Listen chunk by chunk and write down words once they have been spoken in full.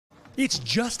It's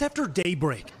just after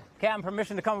daybreak. Captain,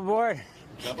 permission to come aboard?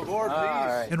 Jump aboard, please.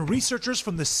 Right. And researchers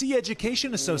from the Sea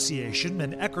Education Association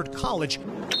and Eckerd College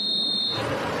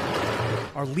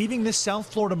are leaving this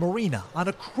South Florida marina on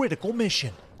a critical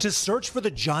mission to search for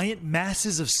the giant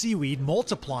masses of seaweed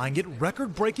multiplying at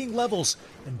record-breaking levels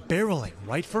and barreling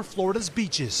right for Florida's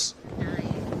beaches.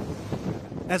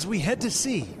 As we head to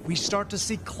sea, we start to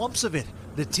see clumps of it.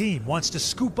 The team wants to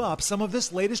scoop up some of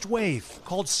this latest wave,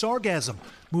 called sargassum,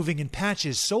 moving in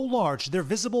patches so large they're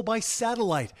visible by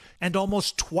satellite and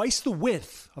almost twice the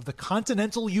width of the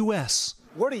continental U.S.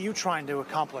 What are you trying to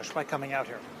accomplish by coming out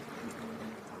here?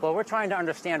 Well, we're trying to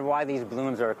understand why these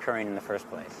blooms are occurring in the first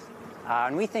place.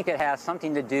 And we think it has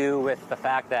something to do with the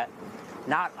fact that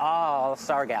not all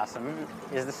sargassum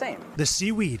is the same. The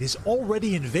seaweed is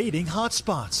already invading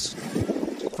hotspots,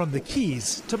 from the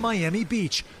Keys to Miami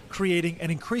Beach, creating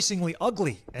an increasingly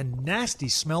ugly and nasty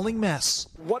smelling mess.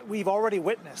 What we've already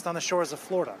witnessed on the shores of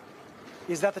Florida,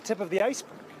 is that the tip of the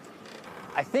iceberg?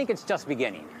 I think it's just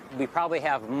beginning. We probably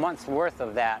have months worth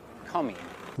of that coming.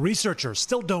 Researchers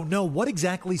still don't know what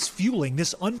exactly is fueling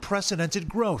this unprecedented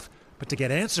growth. But to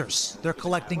get answers, they're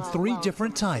collecting 3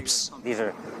 different types. These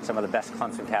are some of the best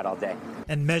clumps we've had all day.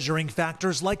 And measuring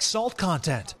factors like salt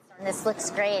content. This looks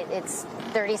great. It's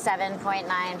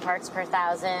 37.9 parts per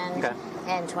thousand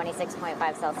and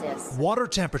 26.5 Celsius. Water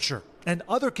temperature and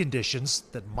other conditions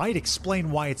that might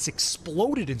explain why it's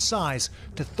exploded in size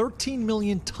to 13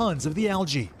 million tons of the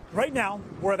algae. Right now,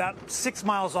 we're about 6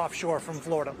 miles offshore from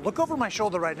Florida. Look over my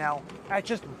shoulder right now at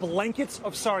just blankets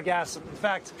of sargassum. In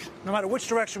fact, no matter which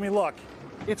direction we look,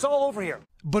 it's all over here.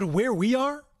 But where we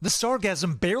are, the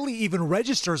sargassum barely even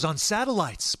registers on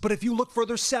satellites. But if you look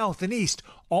further south and east,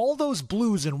 all those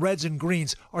blues and reds and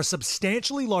greens are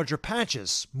substantially larger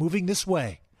patches moving this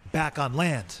way. Back on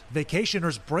land,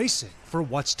 vacationers bracing for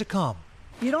what's to come.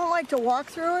 You don't like to walk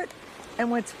through it, and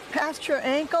when it's past your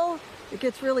ankle, it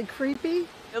gets really creepy.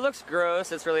 It looks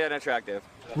gross. It's really unattractive.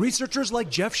 Researchers like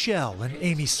Jeff Shell and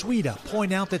Amy Sweda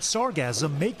point out that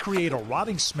sargassum may create a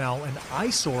rotting smell and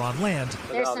eyesore on land.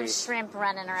 There's some shrimp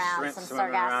running around, some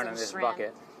sargassum shrimp.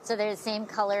 Bucket. So they're the same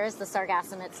color as the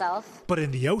sargassum itself. But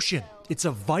in the ocean, it's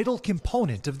a vital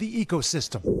component of the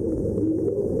ecosystem,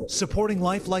 supporting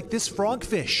life like this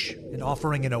frogfish and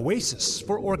offering an oasis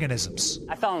for organisms.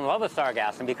 I fell in love with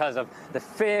sargassum because of the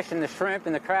fish and the shrimp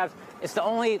and the crabs. It's the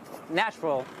only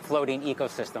natural floating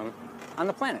ecosystem on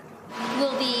the planet.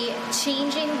 We'll be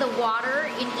changing the water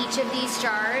in each of these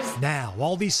jars. Now,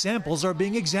 all these samples are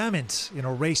being examined in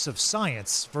a race of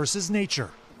science versus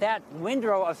nature. That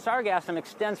windrow of sargassum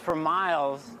extends for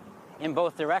miles in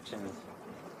both directions.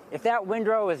 If that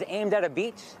windrow is aimed at a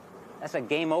beach, that's a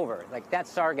game over. Like, that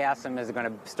sargassum is going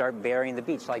to start burying the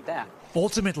beach like that.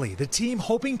 Ultimately, the team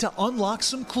hoping to unlock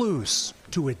some clues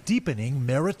to a deepening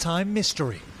maritime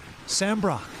mystery. Sam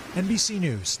Brock, NBC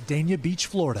News, Dania Beach,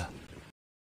 Florida.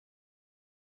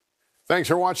 Thanks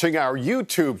for watching our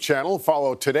YouTube channel.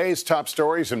 Follow today's top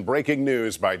stories and breaking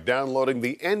news by downloading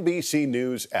the NBC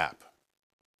News app.